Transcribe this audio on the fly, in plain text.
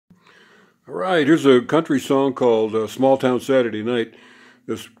All right, here's a country song called Small Town Saturday Night.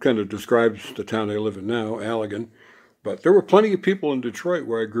 This kind of describes the town I live in now, Allegan. But there were plenty of people in Detroit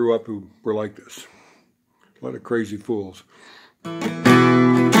where I grew up who were like this. A lot of crazy fools.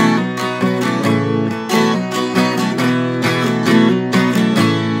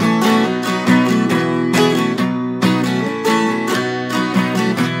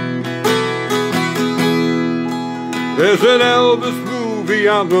 There's an Elvis movie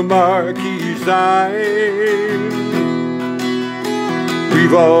on the marquee sign.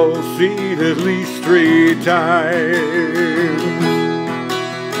 We've all seen at least 3 times.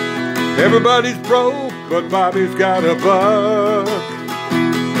 Everybody's broke, but Bobby's got a buck.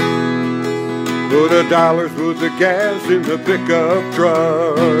 Put $1 worth of gas in the pickup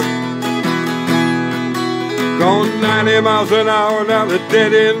truck. Going 90 miles an hour down the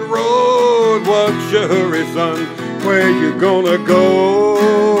dead-end road. What's your hurry, son? Where you gonna go?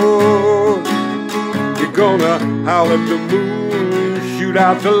 You're gonna howl at the moon, shoot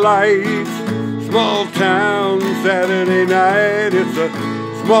out the lights. Small town Saturday night. It's a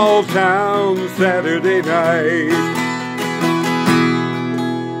small town Saturday night.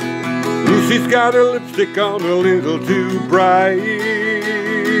 Lucy's got her lipstick on a little too bright.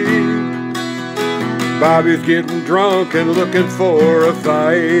 Bobby's getting drunk and looking for a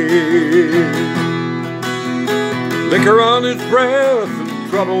fight. Liquor on his breath and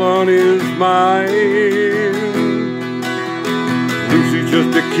trouble on his mind. Lucy's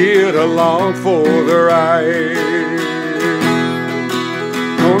just a kid along for the ride.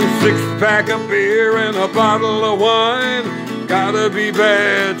 On a 6-pack of beer and a bottle of wine. Gotta be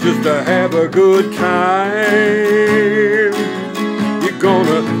bad just to have a good time. You're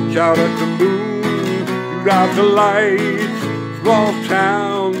gonna shout at the moon, shoot out the lights. Small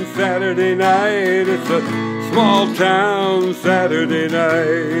town Saturday night. It's a small town Saturday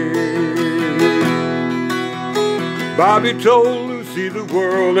night. Bobby told Lucy the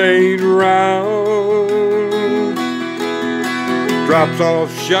world ain't round. Drops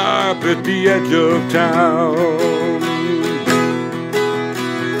off sharp at the edge of town.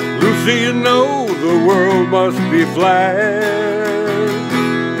 Lucy, you know the world must be flat.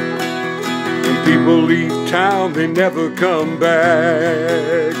 When people leave town, they never come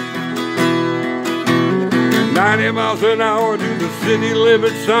back. 90 miles an hour to the city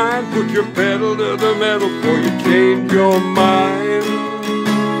limit sign. Put your pedal to the metal before you change your mind.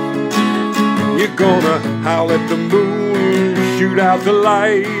 You're gonna howl at the moon, shoot out the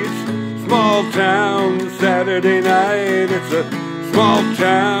lights. Small town Saturday night. It's a small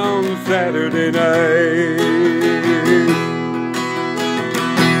town Saturday night.